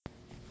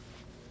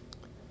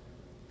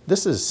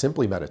This is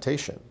Simply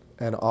Meditation,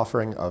 an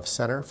offering of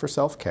Center for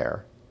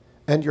Self-Care,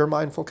 and your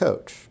mindful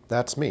coach.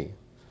 That's me,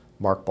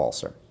 Mark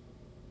Balser.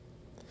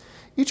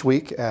 Each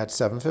week at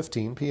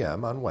 7:15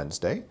 p.m. on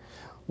Wednesday,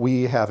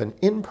 we have an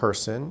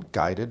in-person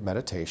guided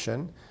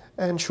meditation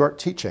and short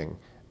teaching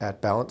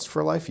at Balance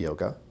for Life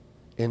Yoga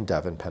in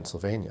Devon,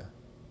 Pennsylvania.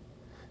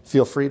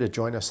 Feel free to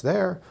join us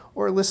there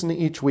or listen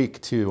each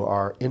week to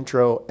our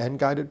intro and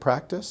guided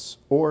practice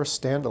or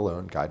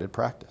standalone guided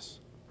practice.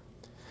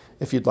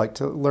 If you'd like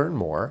to learn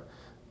more,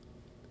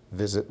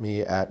 visit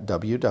me at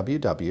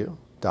www.center,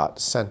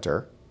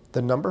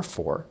 the number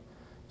 4,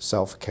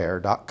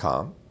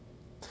 selfcare.com,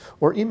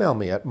 or email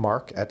me at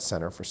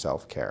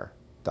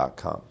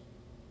mark@centerforselfcare.com.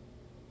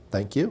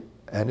 Thank you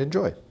and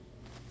enjoy.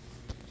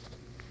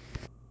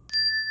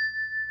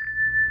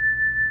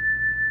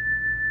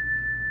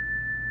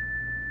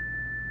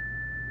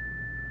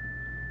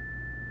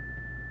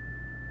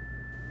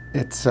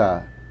 It's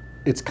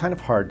kind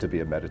of hard to be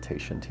a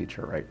meditation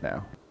teacher right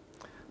now.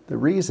 The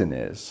reason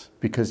is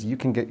because you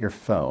can get your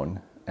phone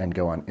and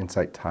go on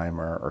Insight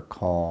Timer or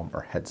Calm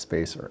or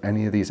Headspace or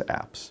any of these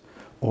apps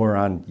or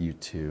on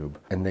YouTube,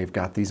 and they've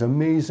got these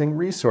amazing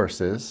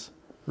resources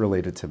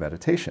related to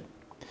meditation.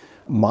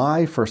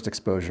 My first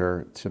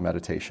exposure to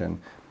meditation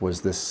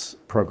was this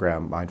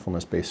program,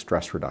 Mindfulness-Based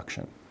Stress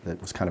Reduction,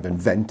 that was kind of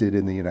invented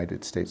in the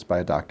United States by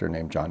a doctor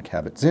named Jon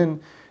Kabat-Zinn,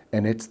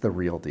 and it's the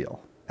real deal.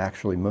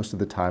 Actually, most of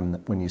the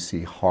time when you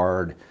see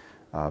hard,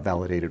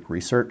 validated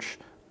research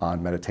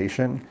on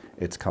meditation,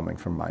 it's coming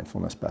from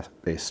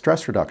mindfulness-based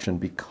stress reduction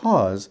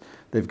because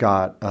they've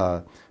got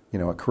a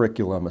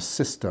curriculum, a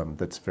system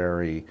that's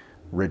very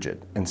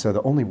rigid. And so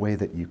the only way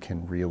that you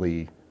can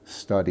really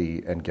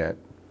study and get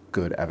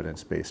good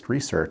evidence-based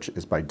research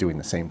is by doing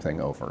the same thing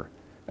over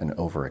and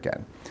over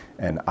again.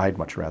 And I'd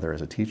much rather,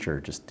 as a teacher,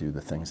 just do the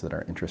things that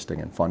are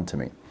interesting and fun to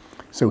me.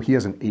 So he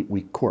has an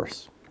 8-week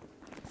course.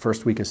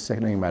 First week is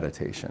sitting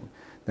meditation.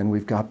 Then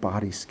we've got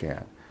body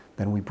scan.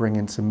 Then we bring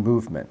in some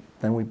movement.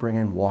 Then we bring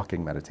in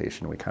walking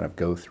meditation. We kind of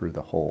go through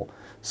the whole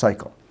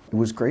cycle. It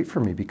was great for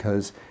me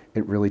because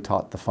it really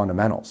taught the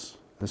fundamentals.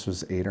 This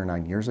was 8 or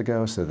 9 years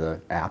ago, so the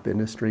app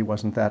industry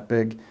wasn't that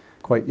big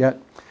quite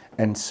yet.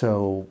 And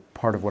so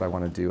part of what I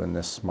want to do in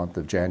this month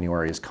of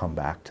January is come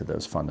back to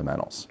those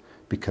fundamentals,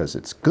 because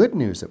it's good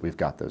news that we've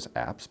got those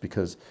apps,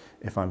 because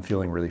if I'm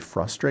feeling really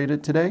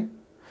frustrated today,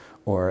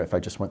 or if I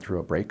just went through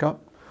a breakup,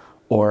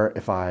 or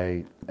if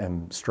I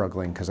am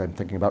struggling because I'm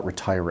thinking about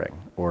retiring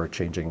or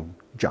changing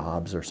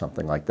jobs or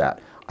something like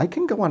that, I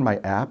can go on my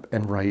app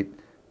and write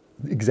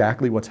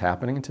exactly what's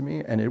happening to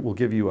me, and it will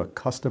give you a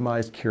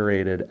customized,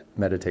 curated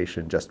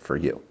meditation just for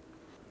you.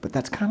 But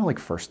that's kind of like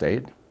first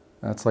aid.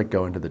 That's like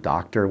going to the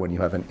doctor when you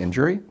have an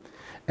injury.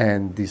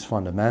 And these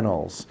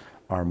fundamentals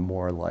are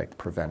more like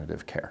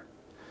preventative care.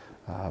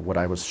 What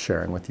I was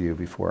sharing with you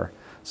before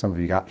some of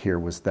you got here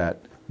was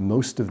that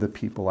most of the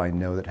people I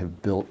know that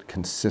have built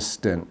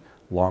consistent,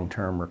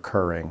 long-term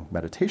recurring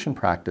meditation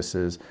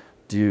practices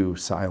do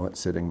silent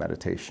sitting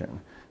meditation,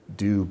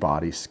 do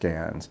body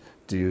scans,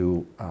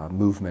 do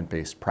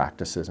movement-based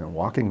practices and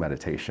walking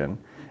meditation,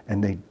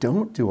 and they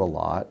don't do a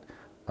lot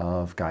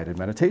of guided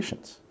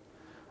meditations.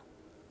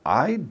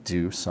 I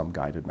do some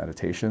guided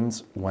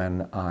meditations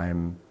when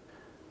I'm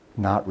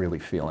not really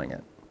feeling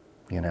it.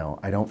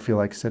 I don't feel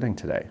like sitting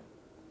today.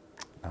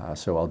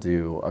 So I'll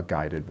do a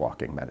guided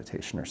walking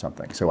meditation or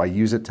something. So I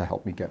use it to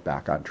help me get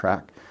back on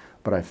track,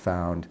 but I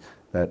found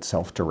that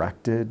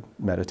self-directed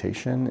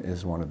meditation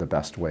is one of the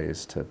best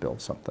ways to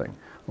build something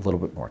a little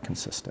bit more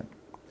consistent.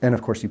 And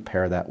of course, you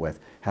pair that with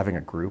having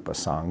a group, a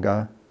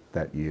sangha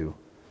that you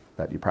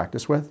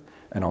practice with,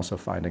 and also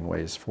finding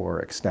ways for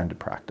extended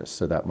practice.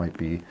 So that might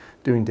be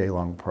doing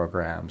day-long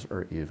programs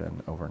or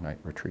even overnight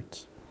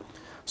retreats.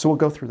 So we'll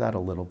go through that a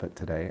little bit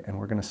today, and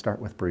we're going to start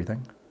with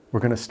breathing.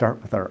 We're going to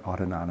start with our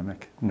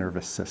autonomic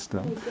nervous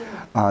system.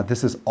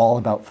 This is all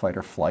about fight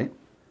or flight,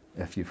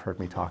 if you've heard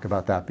me talk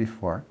about that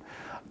before.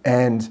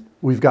 And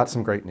we've got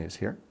some great news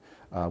here.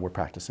 We're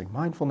practicing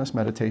mindfulness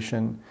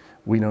meditation.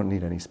 We don't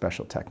need any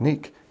special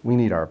technique. We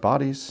need our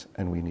bodies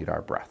and we need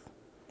our breath.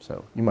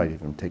 So you might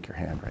even take your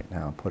hand right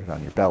now and put it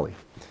on your belly.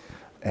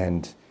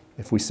 And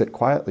if we sit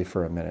quietly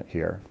for a minute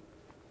here,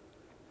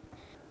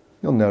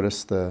 you'll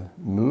notice the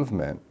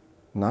movement,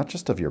 not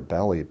just of your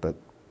belly, but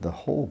the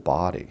whole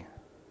body.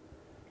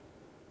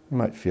 You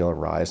might feel a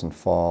rise and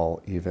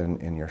fall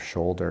even in your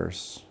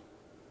shoulders,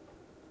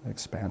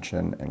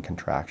 expansion and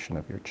contraction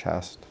of your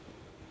chest.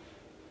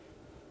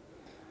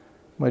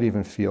 You might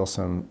even feel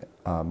some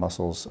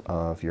muscles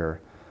of your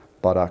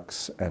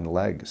buttocks and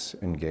legs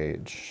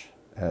engage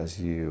as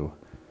you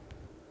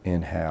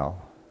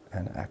inhale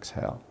and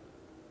exhale.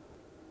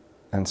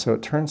 And so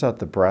it turns out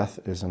the breath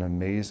is an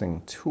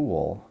amazing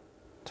tool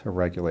to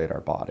regulate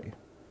our body.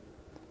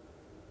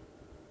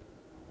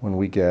 When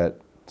we get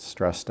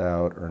stressed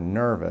out or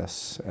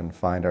nervous and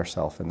find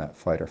ourselves in that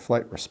fight or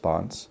flight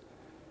response,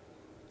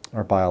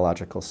 our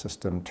biological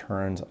system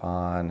turns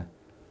on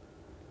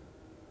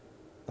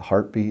the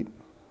heartbeat,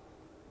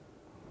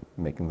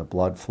 making the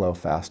blood flow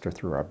faster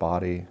through our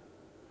body.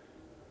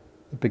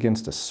 It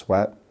begins to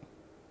sweat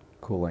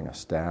cooling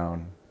us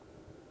down.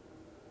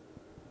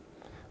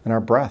 And our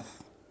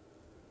breath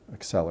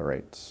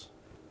accelerates.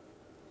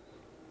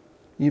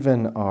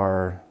 Even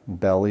our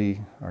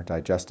belly, our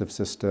digestive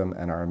system,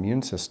 and our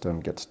immune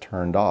system gets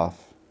turned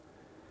off.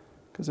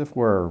 Because if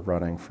we're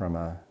running from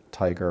a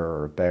tiger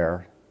or a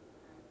bear,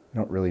 we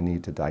don't really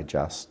need to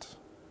digest.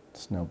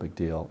 It's no big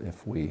deal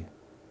if we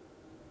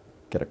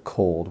get a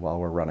cold while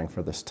we're running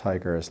for this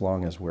tiger, as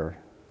long as we're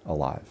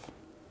alive.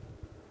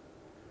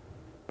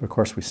 But of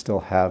course, we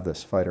still have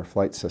this fight or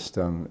flight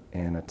system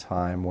in a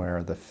time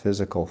where the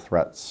physical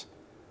threats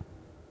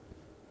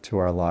to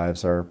our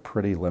lives are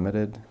pretty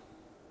limited.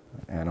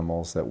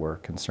 Animals that we're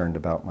concerned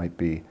about might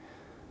be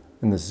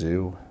in the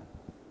zoo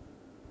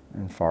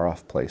and far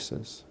off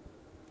places.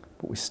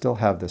 But we still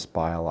have this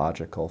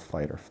biological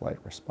fight or flight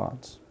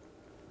response.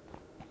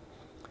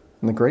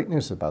 And the great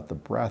news about the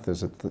breath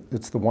is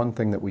it's the one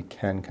thing that we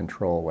can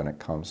control when it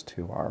comes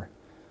to our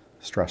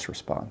stress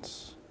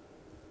response.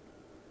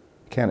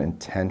 We can't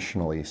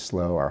intentionally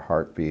slow our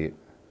heartbeat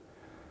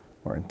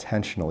or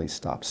intentionally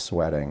stop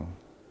sweating,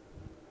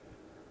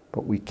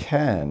 but we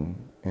can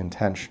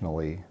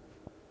intentionally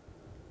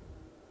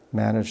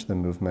manage the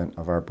movement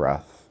of our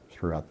breath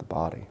throughout the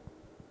body.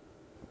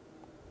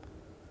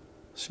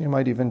 So you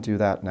might even do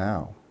that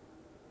now,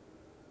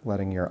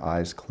 letting your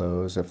eyes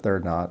close if they're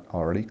not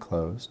already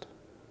closed,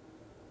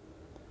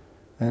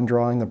 and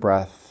drawing the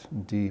breath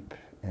deep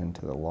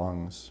into the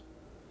lungs,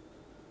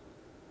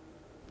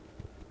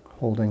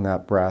 holding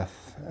that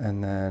breath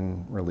and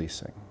then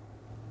releasing.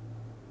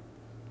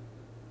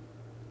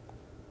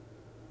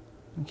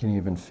 You can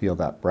even feel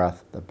that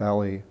breath at the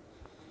belly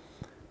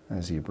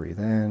as you breathe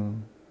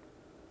in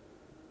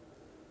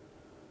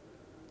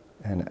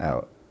and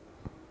out.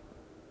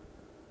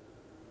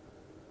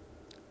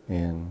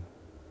 In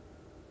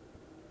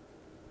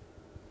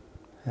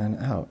and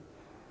out.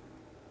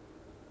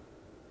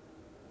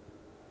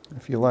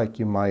 If you like,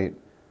 you might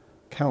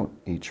count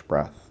each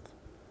breath,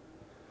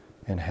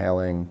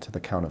 inhaling to the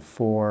count of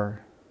 4,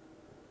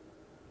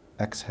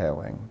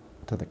 exhaling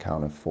to the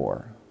count of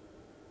 4.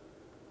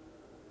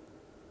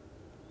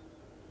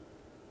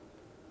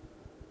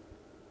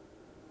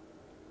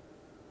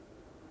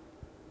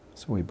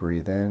 So we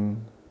breathe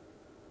in,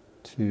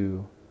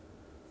 2,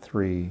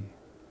 3,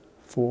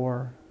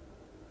 4,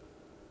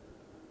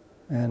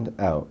 and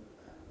out,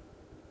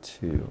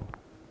 2,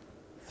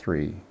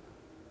 3,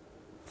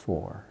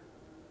 4.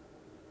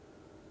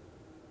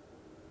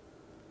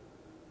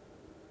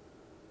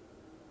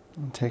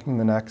 And taking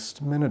the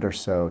next minute or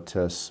so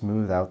to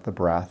smooth out the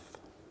breath,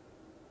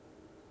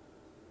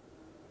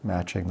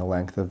 matching the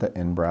length of the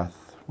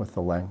in-breath with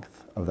the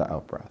length of the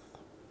out-breath.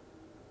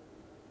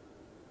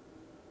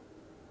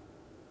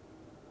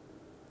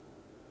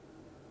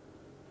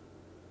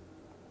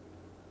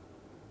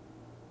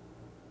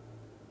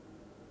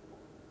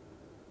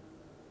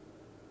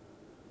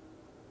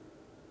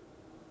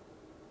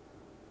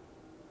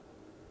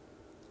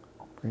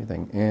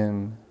 Breathing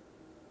in,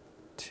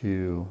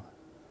 2,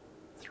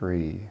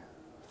 3,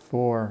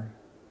 4,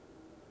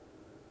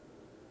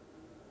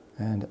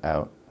 and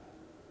out,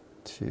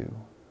 2,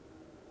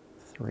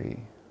 3,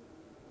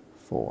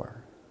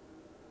 4.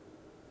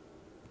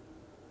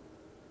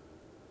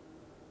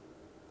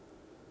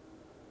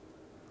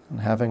 And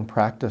having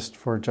practiced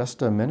for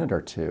just a minute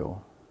or two,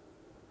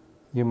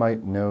 you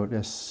might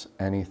notice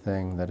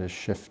anything that has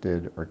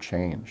shifted or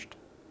changed.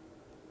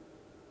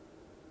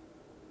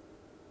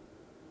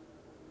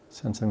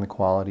 Sensing the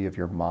quality of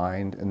your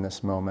mind in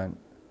this moment.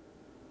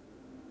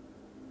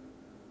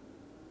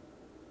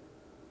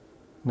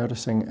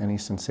 Noticing any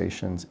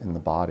sensations in the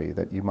body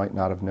that you might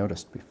not have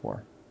noticed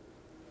before.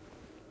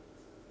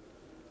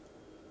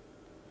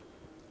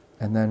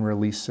 And then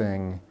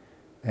releasing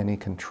any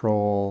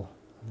control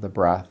of the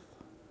breath.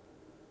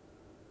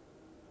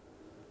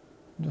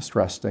 Just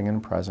resting in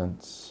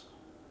presence.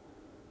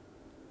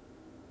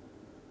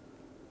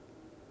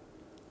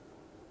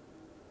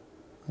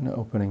 And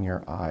opening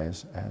your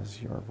eyes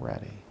as you're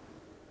ready.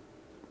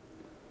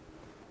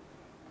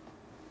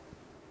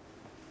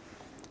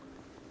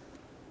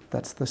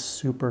 That's the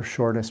super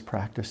shortest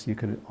practice you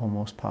could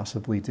almost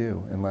possibly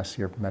do, unless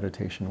your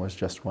meditation was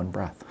just one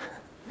breath.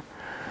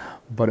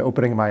 But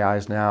opening my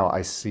eyes now,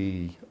 I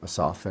see a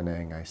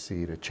softening, I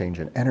see a change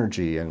in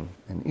energy in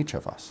each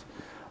of us.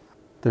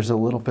 There's a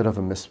little bit of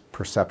a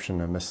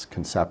misperception, a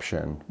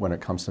misconception when it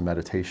comes to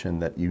meditation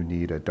that you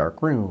need a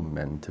dark room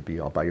and to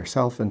be all by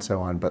yourself and so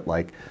on. But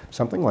like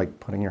something like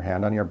putting your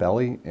hand on your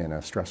belly in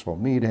a stressful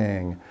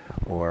meeting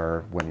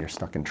or when you're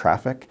stuck in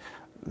traffic,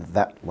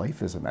 that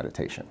life is a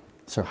meditation.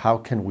 So how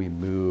can we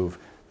move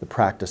the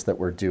practice that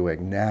we're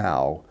doing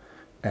now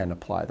and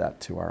apply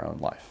that to our own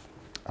life?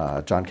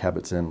 Jon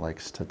Kabat-Zinn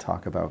likes to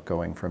talk about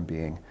going from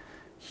being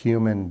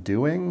human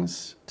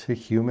doings to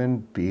human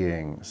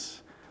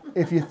beings.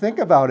 If you think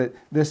about it,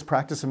 this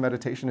practice of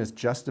meditation is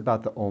just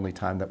about the only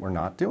time that we're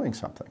not doing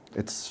something.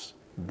 It's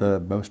the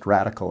most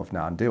radical of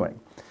non-doing.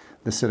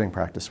 The sitting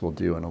practice we'll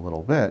do in a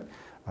little bit,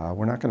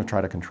 we're not going to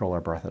try to control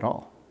our breath at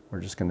all.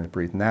 We're just going to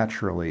breathe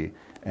naturally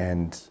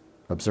and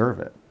observe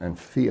it and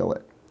feel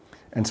it.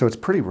 And so it's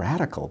pretty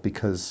radical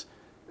because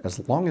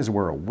as long as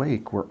we're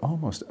awake, we're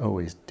almost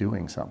always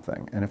doing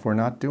something. And if we're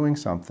not doing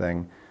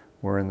something,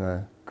 we're in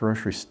the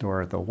grocery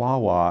store at the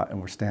Wawa and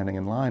we're standing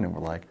in line and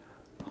we're like,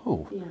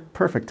 oh, yeah,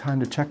 perfect time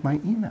to check my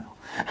email.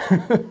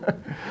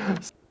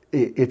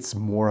 It's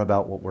more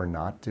about what we're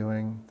not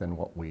doing than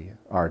what we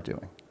are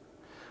doing.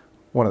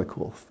 One of the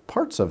cool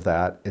parts of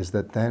that is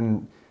that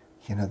then,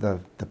 the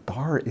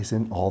bar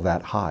isn't all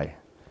that high.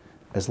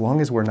 As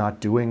long as we're not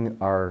doing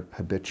our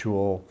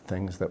habitual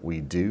things that we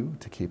do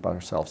to keep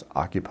ourselves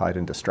occupied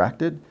and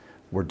distracted,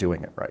 we're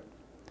doing it right.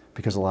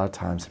 Because a lot of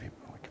times people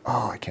are like,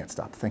 oh, I can't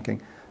stop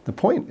thinking. The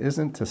point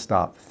isn't to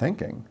stop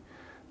thinking.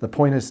 The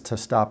point is to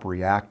stop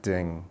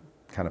reacting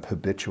kind of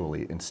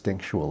habitually,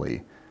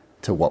 instinctually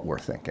to what we're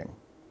thinking.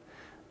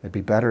 It'd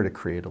be better to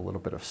create a little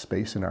bit of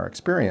space in our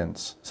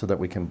experience so that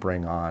we can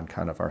bring on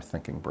kind of our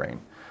thinking brain,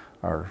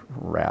 our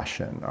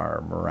ration,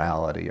 our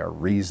morality, our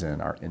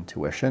reason, our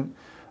intuition,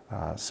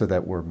 so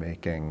that we're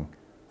making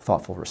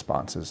thoughtful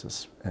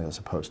responses as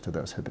opposed to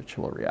those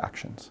habitual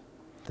reactions.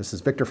 This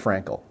is Viktor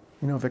Frankl.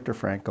 You know Viktor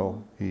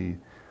Frankl? He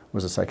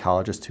was a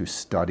psychologist who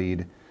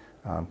studied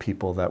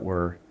people that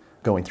were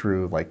going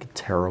through like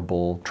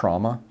terrible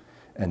trauma,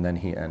 and then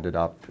he ended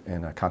up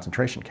in a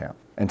concentration camp.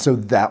 And so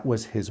that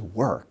was his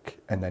work,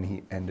 and then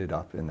he ended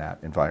up in that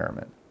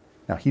environment.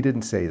 Now, he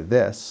didn't say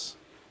this,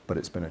 but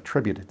it's been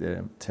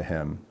attributed to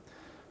him.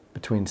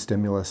 Between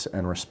stimulus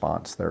and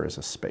response, there is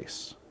a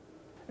space.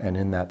 And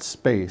in that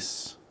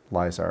space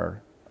lies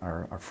our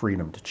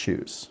freedom to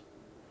choose.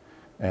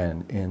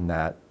 And in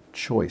that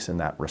choice, in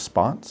that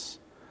response,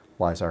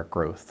 lies our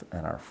growth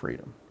and our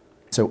freedom.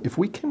 So if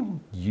we can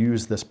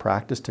use this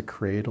practice to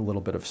create a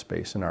little bit of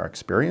space in our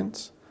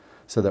experience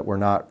so that we're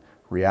not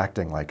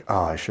reacting like,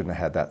 oh, I shouldn't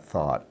have had that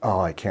thought. Oh,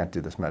 I can't do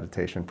this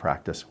meditation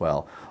practice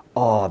well.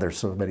 Oh, there's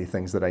so many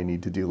things that I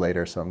need to do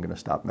later, so I'm going to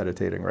stop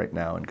meditating right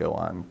now and go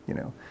on,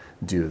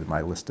 do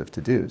my list of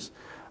to-dos.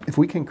 If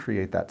we can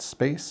create that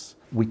space,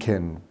 we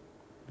can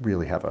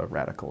really have a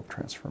radical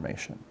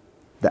transformation.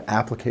 The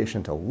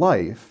application to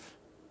life,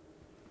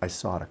 I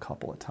saw it a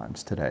couple of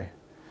times today.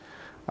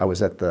 I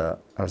was at the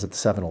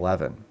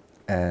 7-Eleven,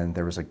 and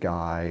there was a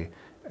guy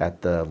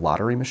at the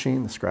lottery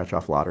machine, the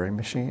scratch-off lottery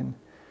machine,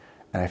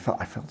 and I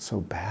felt so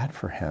bad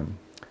for him.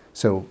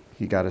 So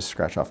he got his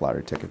scratch-off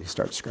lottery ticket, he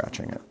starts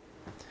scratching it.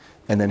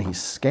 And then he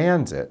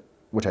scans it,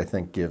 which I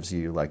think gives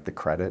you like the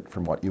credit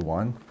from what you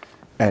won,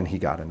 and he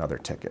got another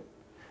ticket.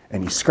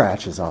 And he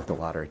scratches off the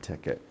lottery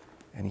ticket,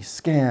 and he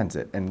scans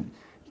it. And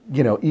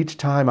each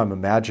time I'm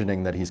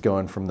imagining that he's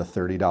going from the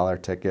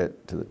 $30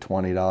 ticket to the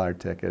 $20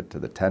 ticket to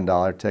the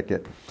 $10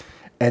 ticket,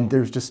 and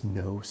there's just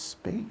no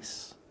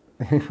space.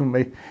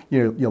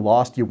 You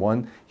lost, you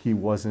won. He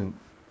wasn't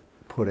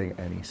putting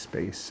any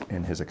space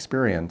in his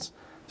experience,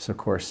 so of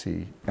course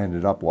he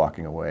ended up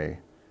walking away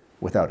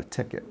without a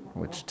ticket,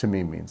 which to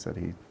me means that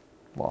he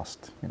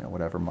lost,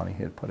 whatever money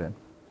he had put in.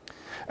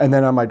 And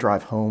then on my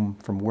drive home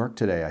from work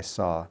today, I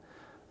saw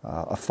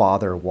a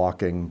father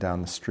walking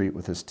down the street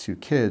with his two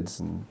kids,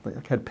 and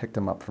had picked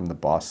him up from the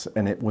bus.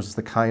 And it was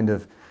the kind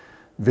of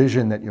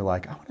vision that you're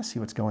like, I want to see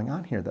what's going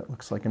on here. That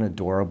looks like an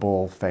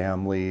adorable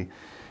family.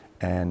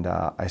 And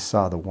I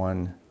saw the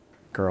one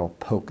girl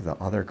poke the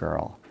other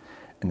girl.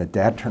 And the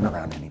dad turned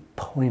around and he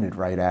pointed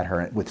right at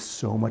her with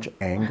so much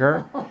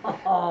anger.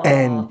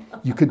 And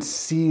you could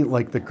see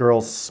like the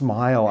girl's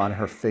smile on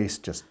her face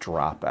just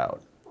drop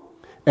out.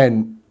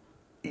 And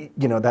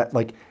that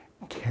like,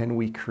 can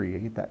we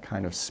create that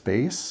kind of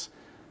space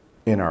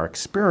in our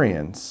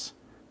experience?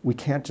 We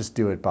can't just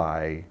do it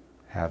by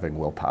having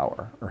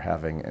willpower or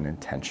having an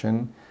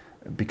intention,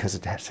 because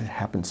it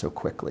happens so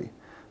quickly.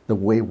 The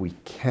way we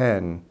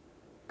can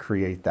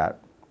create that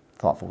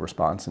thoughtful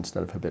response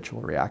instead of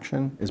habitual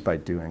reaction is by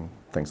doing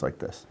things like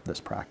this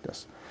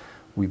practice.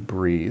 We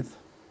breathe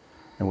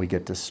and we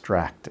get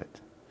distracted.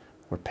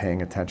 We're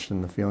paying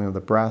attention to the feeling of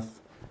the breath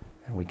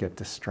and we get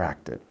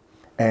distracted.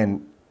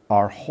 And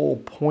our whole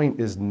point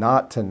is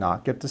not to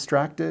not get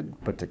distracted,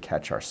 but to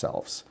catch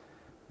ourselves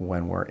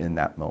when we're in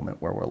that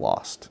moment where we're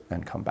lost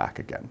and come back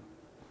again.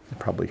 You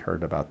probably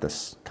heard about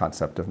this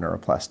concept of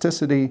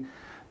neuroplasticity.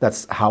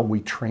 That's how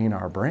we train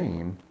our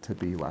brain to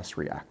be less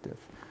reactive.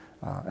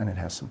 And it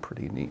has some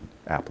pretty neat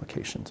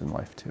applications in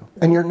life too.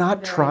 And you're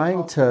not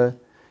trying to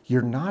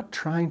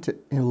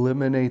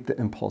eliminate the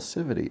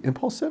impulsivity.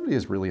 Impulsivity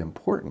is really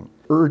important.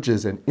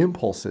 Urges and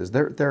impulses,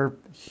 they're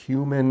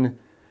human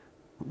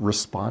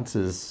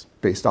responses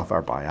based off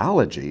our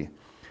biology.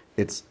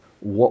 It's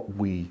what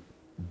we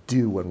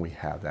do when we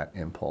have that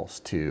impulse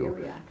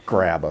to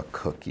grab a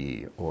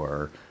cookie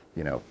or,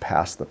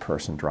 pass the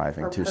person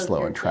driving too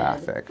slow in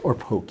traffic, or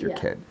poke your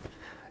kid.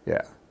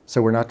 Yeah.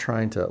 So we're not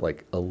trying to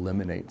like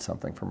eliminate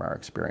something from our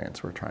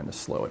experience. We're trying to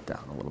slow it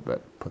down a little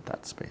bit, put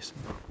that space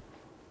in.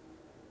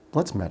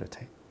 Let's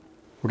meditate.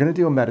 We're going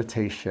to do a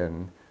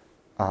meditation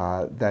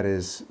that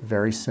is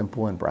very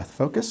simple and breath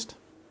focused.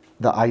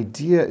 The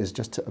idea is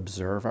just to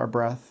observe our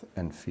breath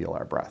and feel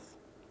our breath.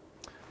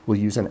 We'll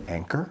use an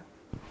anchor.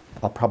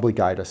 I'll probably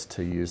guide us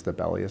to use the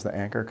belly as the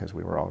anchor because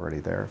we were already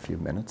there a few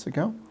minutes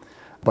ago.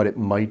 But it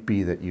might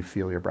be that you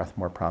feel your breath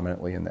more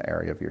prominently in the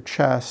area of your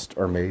chest,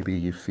 or maybe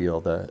you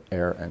feel the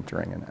air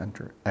entering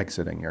and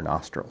exiting your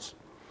nostrils.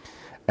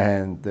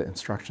 And the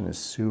instruction is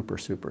super,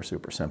 super,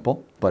 super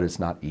simple, but it's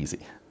not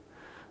easy.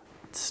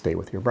 Stay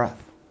with your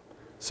breath.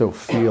 So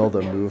feel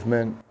the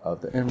movement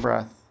of the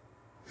in-breath,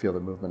 feel the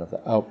movement of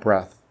the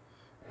out-breath,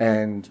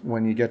 and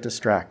when you get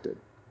distracted,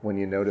 when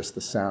you notice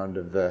the sound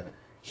of the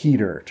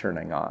heater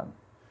turning on,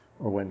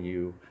 or when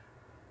you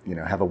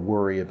have a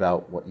worry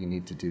about what you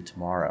need to do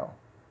tomorrow,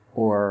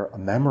 or a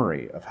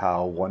memory of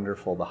how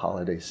wonderful the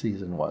holiday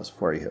season was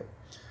for you,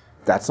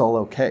 that's all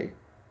okay.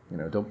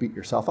 Don't beat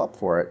yourself up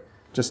for it.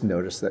 Just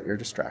notice that you're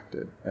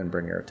distracted and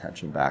bring your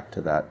attention back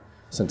to that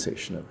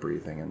sensation of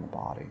breathing in the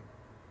body.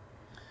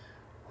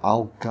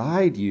 I'll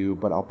guide you,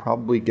 but I'll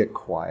probably get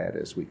quiet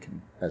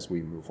as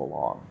we move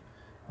along,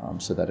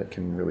 so that it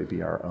can really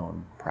be our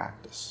own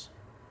practice.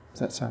 Does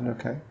that sound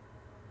okay?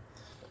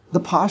 The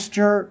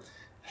posture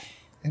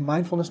in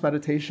mindfulness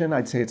meditation,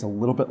 I'd say it's a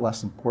little bit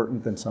less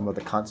important than some of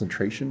the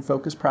concentration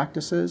focused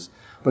practices,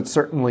 but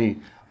certainly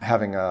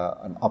having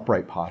an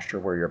upright posture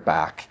where your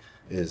back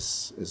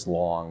is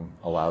long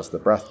allows the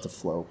breath to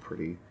flow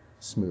pretty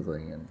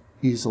smoothly and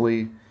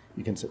easily.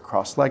 You can sit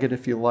cross-legged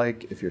if you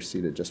like, if you're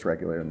seated just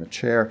regular in the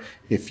chair.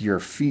 If your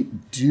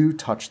feet do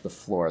touch the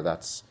floor,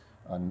 that's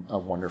a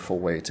wonderful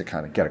way to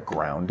kind of get a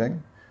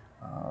grounding.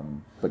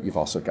 But you've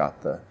also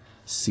got the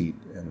seat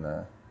in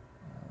the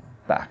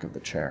back of the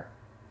chair.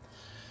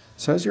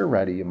 So as you're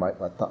ready, you might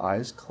let the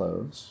eyes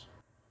close.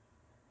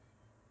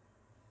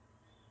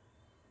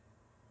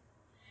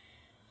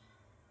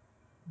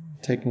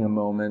 Taking a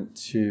moment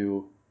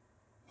to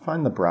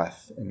find the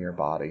breath in your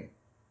body.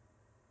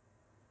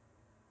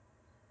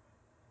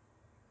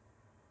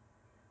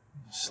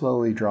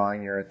 Slowly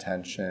drawing your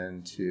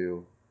attention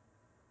to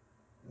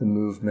the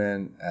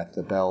movement at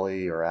the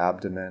belly or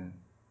abdomen.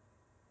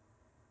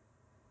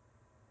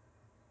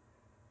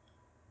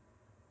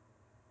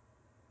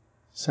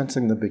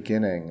 Sensing the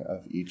beginning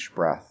of each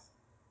breath.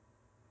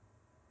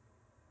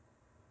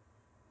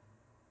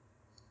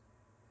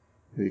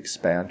 The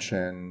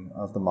expansion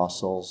of the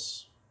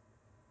muscles.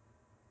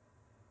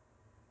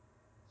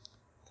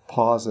 The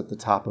pause at the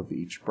top of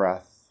each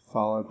breath,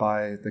 followed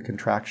by the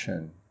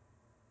contraction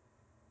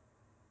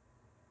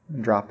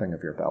and dropping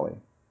of your belly.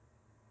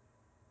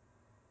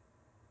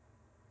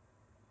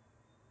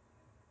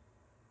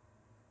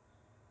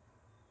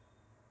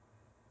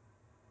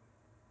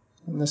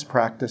 And this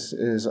practice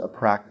is a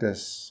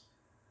practice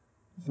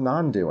of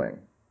non-doing.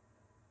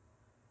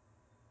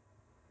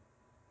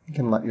 You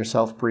can let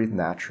yourself breathe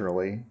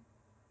naturally.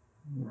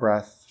 The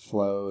breath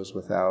flows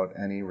without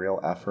any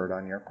real effort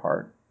on your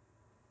part,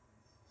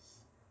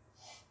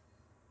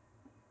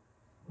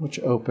 which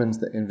opens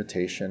the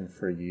invitation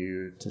for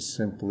you to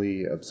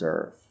simply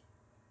observe.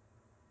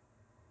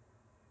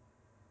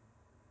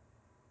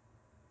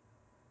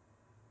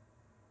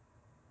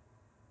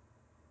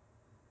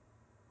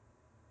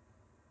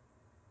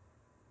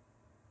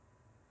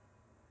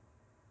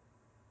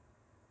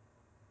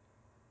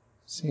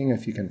 Seeing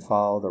if you can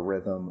follow the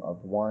rhythm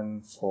of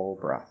one full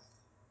breath.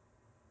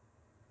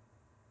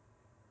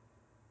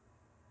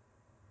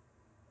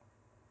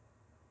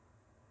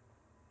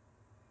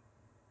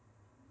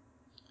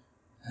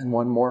 And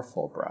one more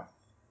full breath.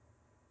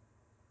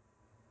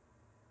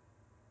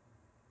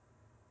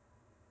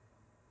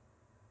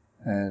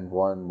 And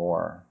one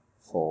more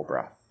full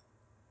breath.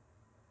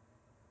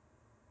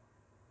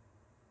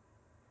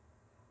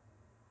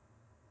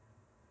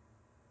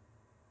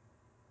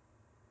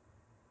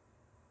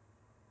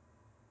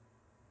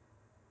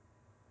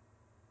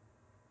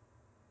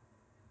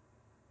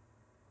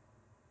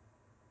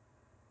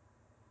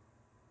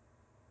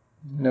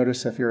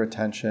 Notice if your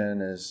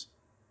attention is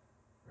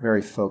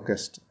very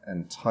focused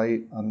and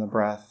tight on the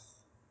breath,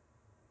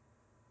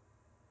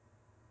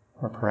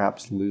 or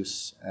perhaps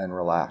loose and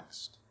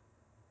relaxed.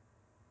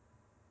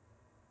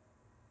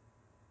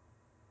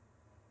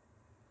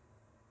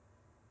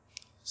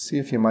 See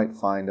if you might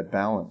find a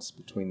balance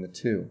between the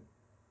two.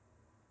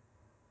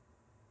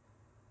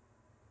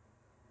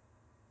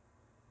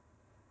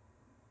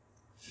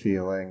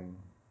 Feeling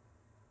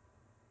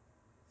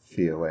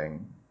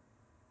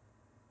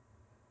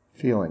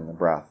the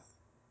breath.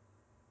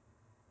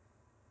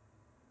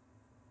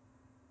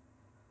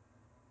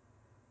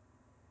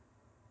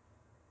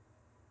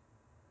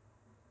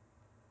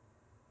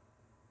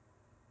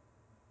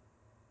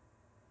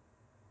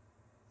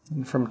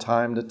 And from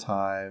time to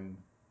time,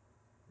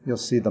 you'll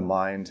see the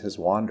mind has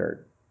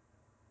wandered.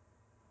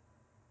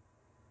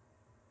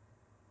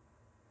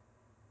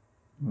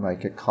 You might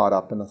get caught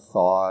up in a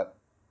thought,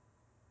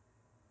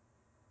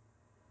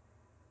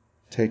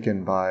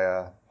 taken by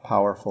a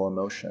powerful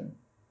emotion.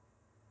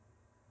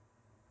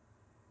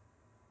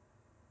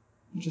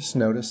 Just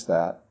notice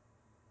that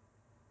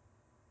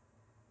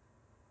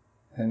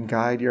and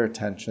guide your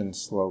attention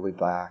slowly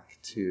back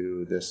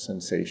to this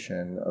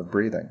sensation of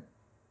breathing.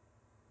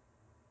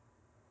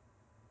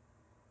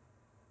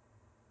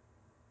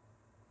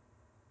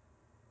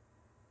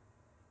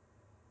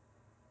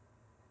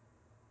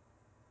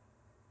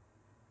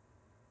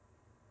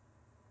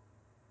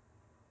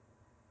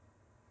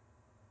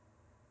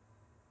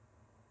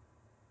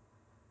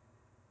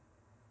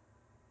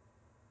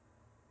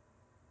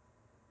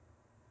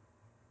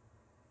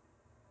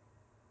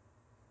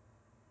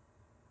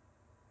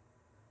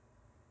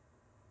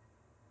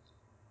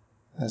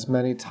 As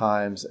many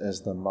times as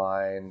the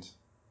mind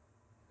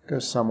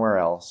goes somewhere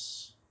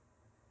else,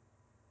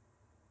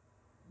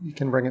 you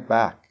can bring it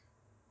back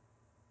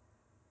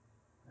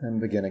and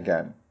begin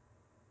again.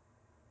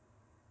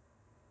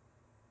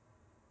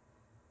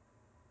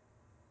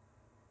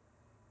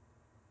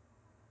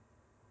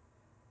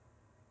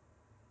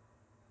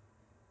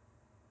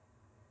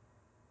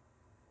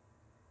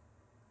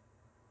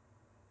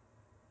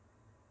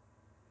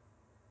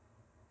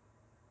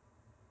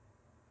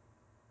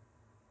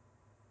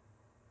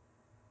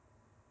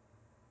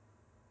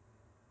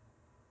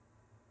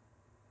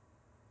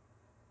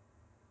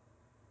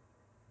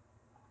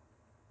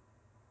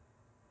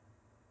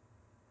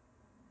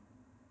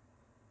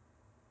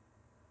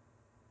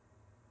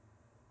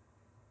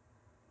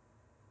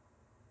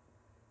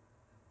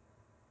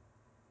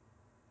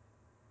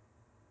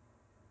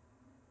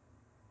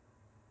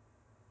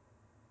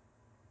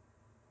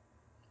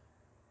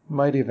 You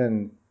might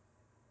even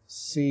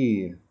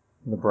see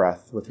the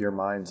breath with your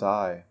mind's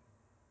eye,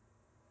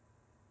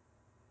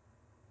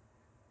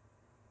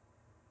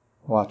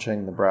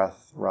 watching the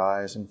breath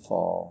rise and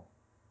fall.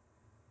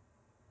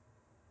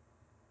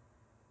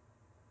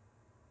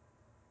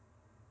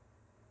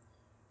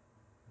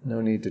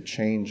 No need to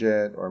change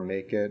it or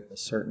make it a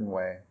certain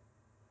way.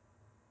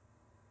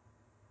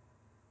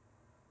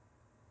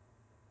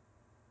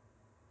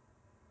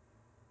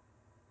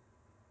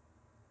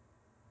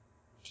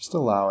 Just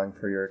allowing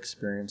for your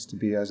experience to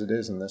be as it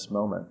is in this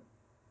moment.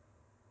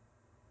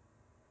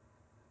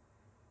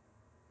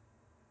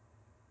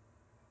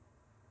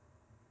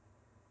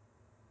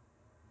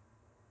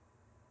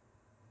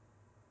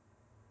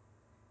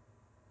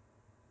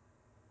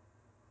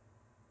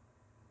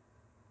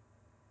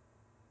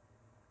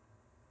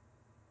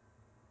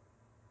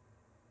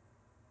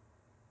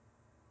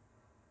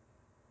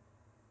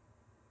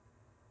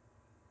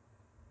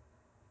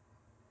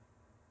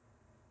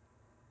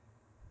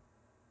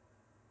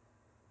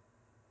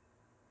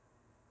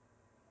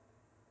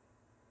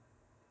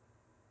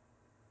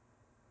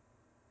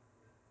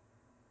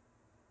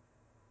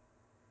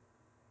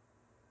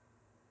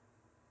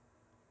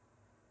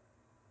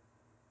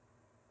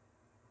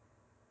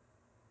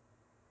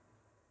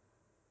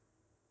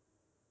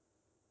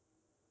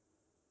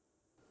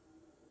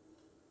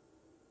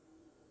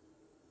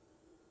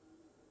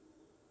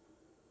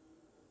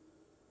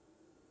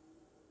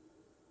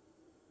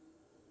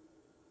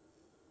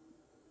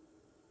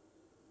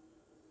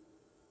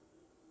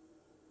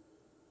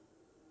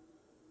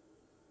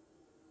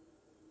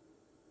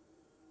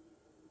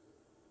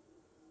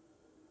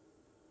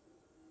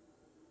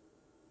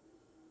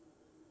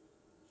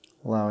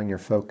 Allowing your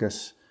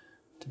focus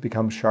to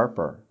become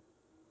sharper.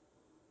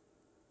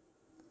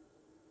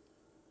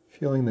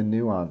 Feeling the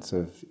nuance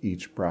of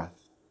each breath.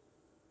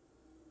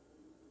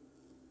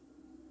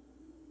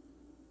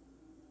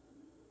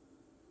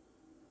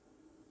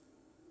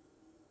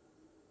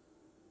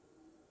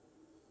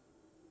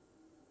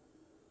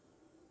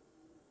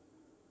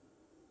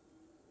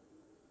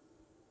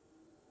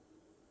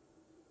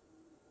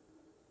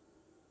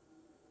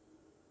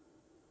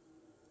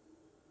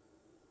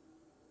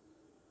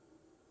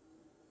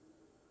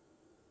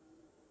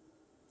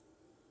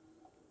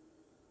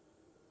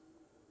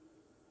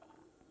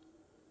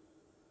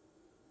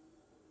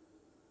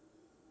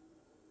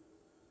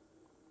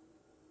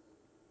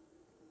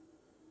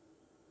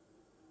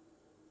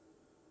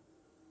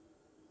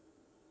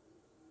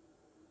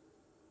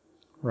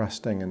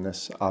 Resting in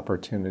this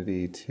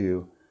opportunity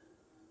to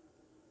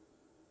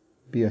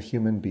be a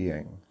human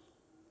being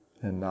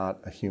and not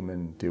a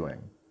human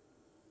doing.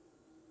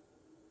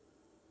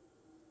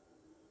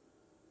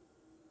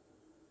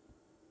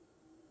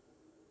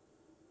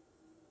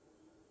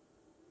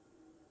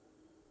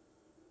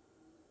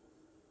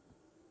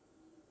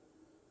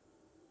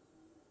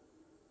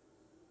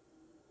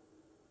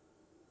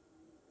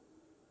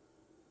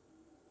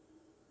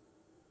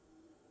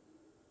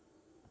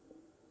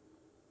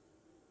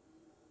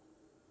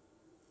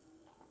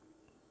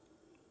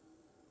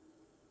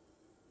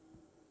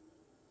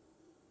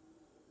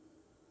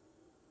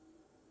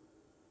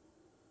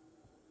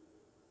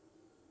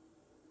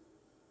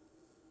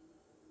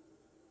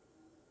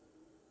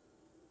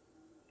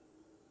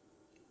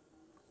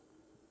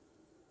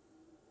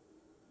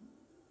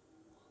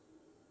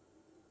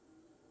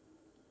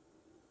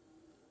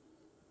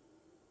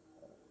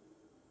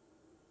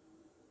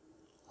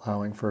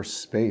 Allowing for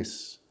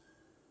space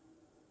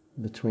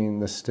between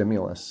the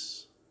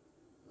stimulus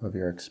of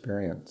your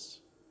experience.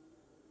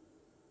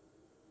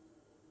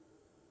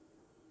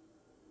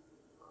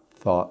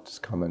 Thoughts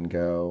come and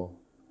go.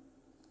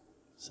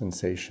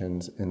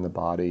 Sensations in the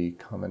body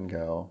come and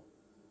go.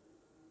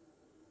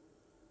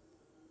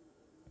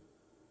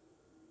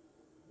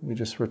 We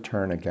just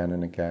return again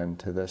and again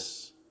to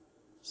this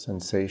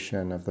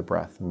sensation of the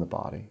breath in the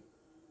body.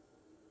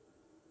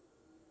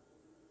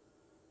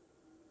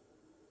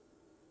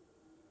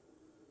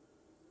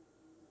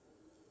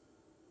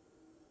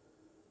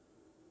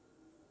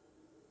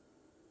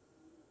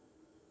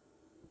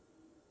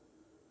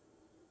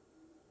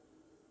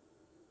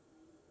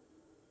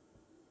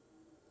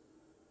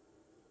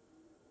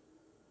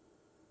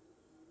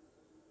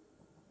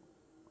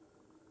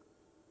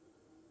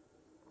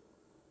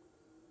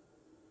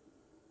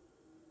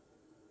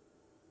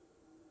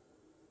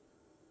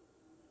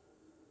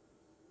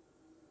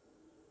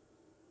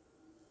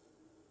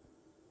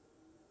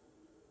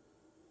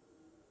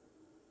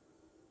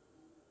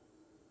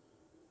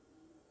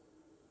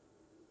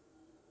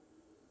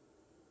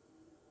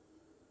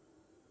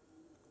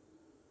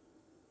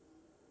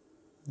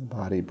 The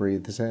body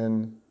breathes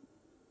in,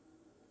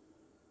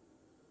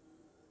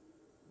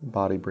 the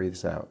body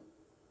breathes out.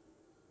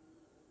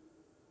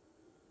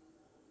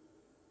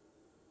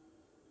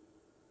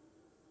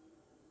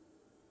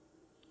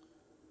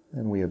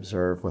 And we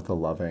observe with a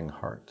loving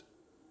heart.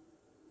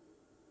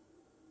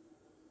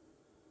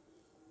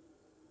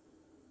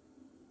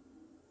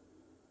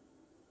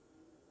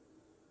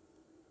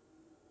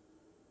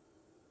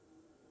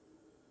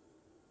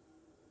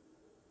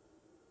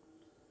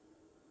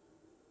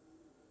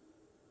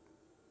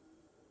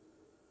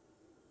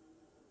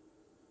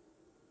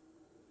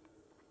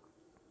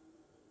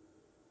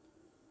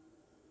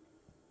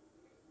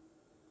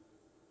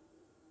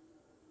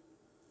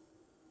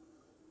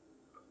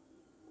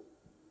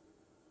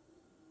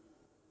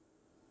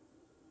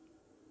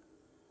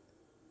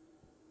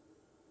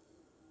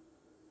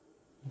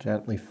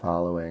 Gently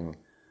following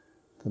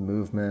the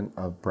movement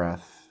of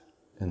breath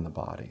in the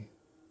body.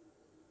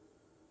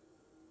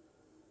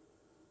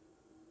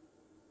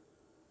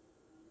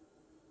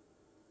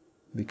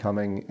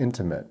 Becoming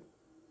intimate,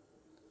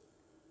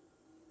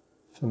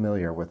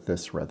 familiar with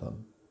this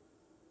rhythm.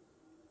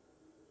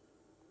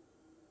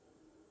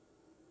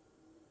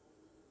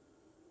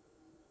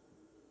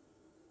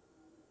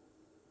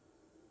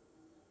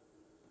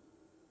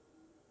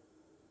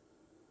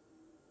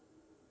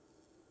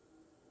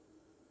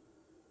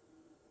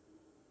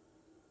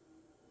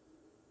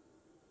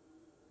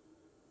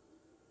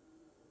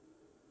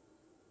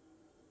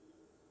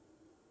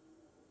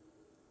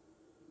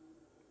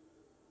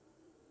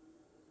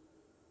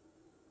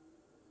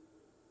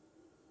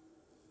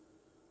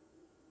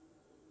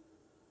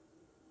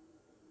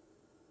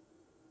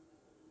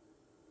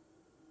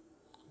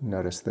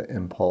 Notice the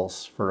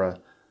impulse for a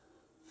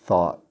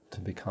thought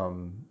to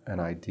become an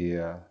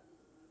idea,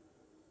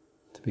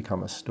 to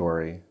become a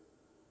story.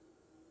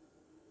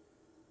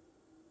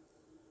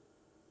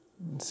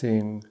 And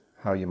seeing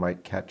how you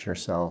might catch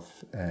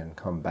yourself and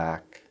come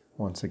back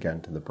once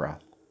again to the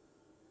breath.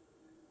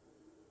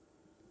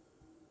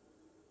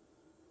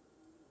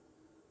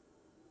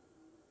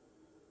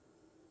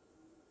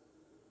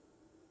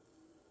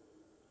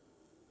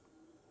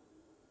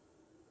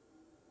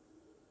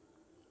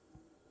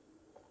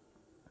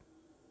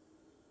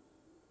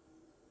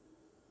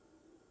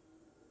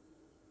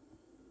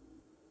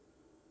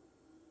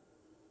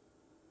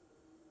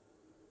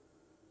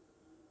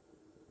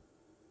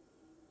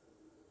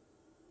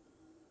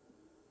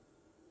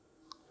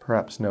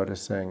 Perhaps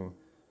noticing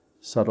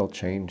subtle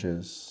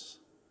changes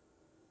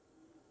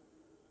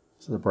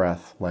as the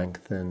breath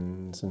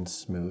lengthens and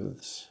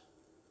smooths,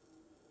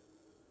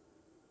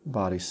 the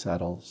body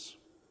settles.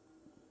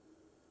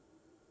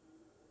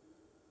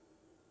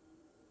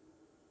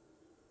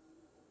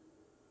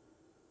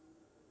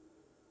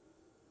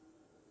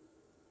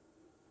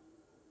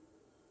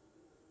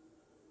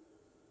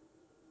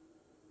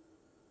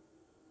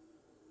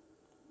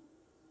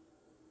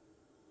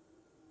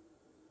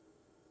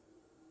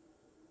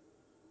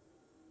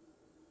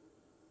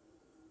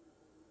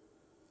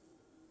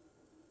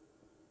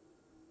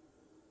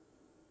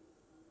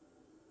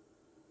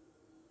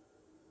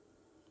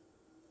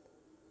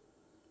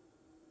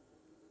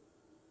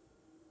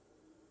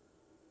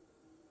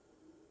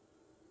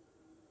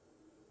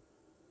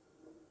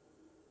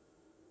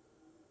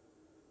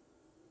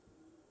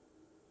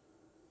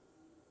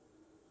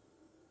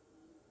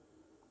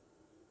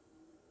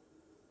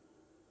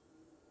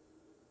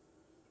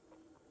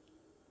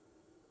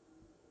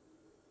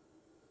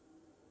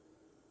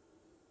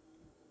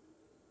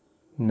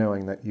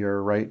 Knowing that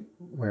you're right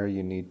where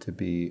you need to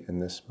be in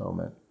this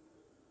moment.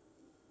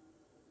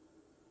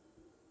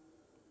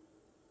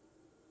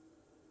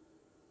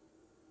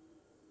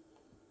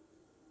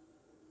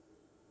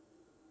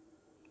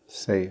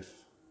 Safe,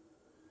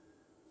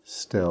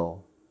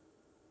 still,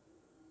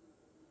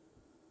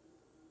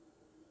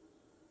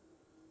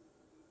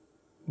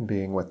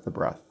 being with the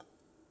breath.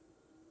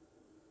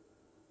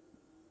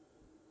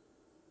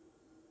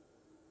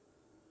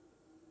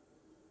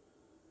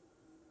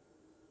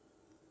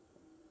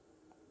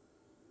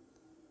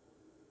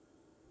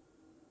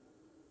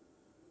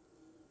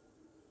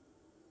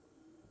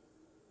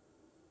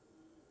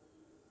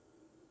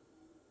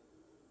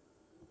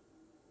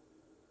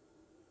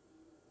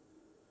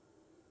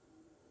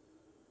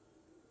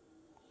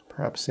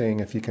 Perhaps seeing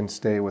if you can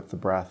stay with the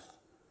breath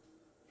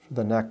for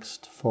the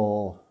next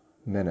full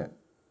minute.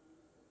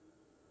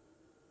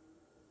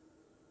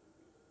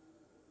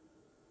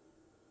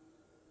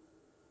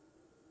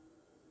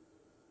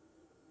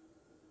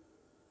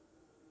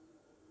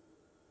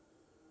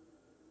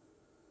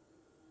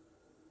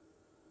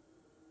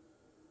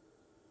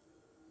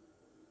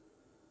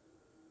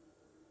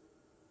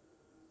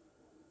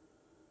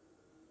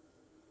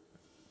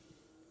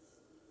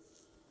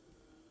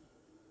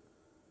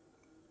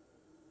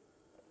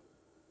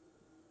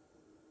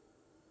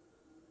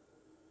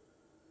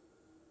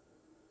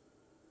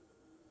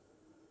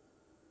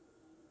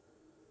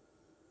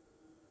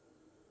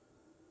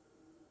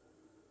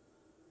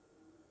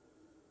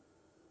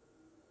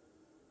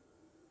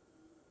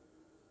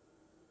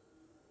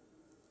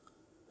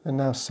 And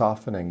now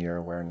softening your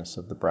awareness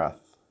of the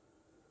breath,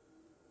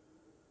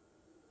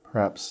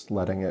 perhaps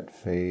letting it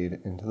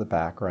fade into the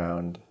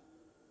background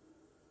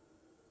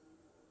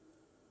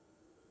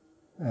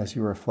as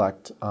you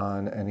reflect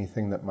on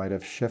anything that might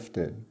have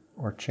shifted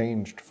or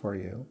changed for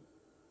you.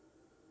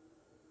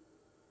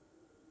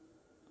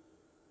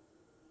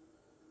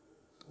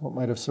 What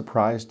might have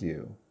surprised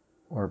you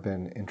or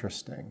been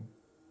interesting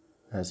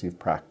as you've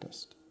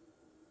practiced.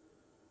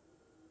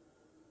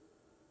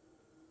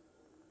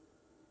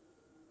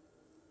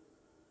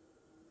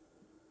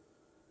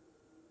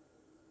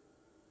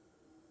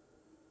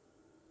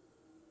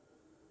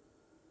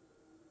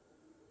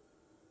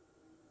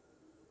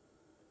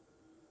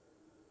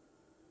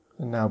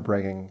 And now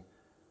bringing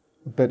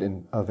a bit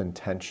of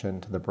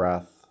intention to the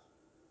breath,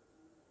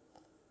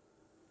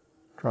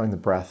 drawing the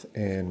breath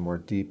in more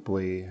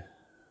deeply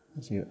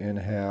as you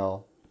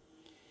inhale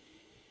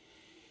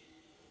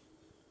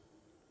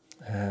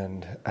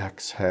and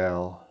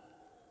exhale,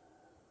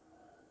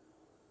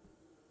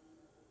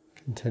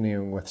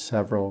 continuing with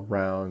several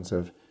rounds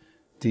of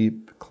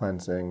deep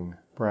cleansing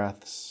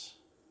breaths,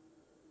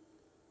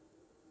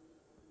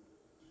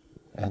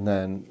 and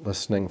then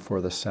listening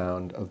for the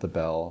sound of the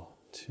bell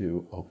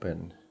to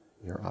open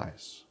your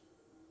eyes.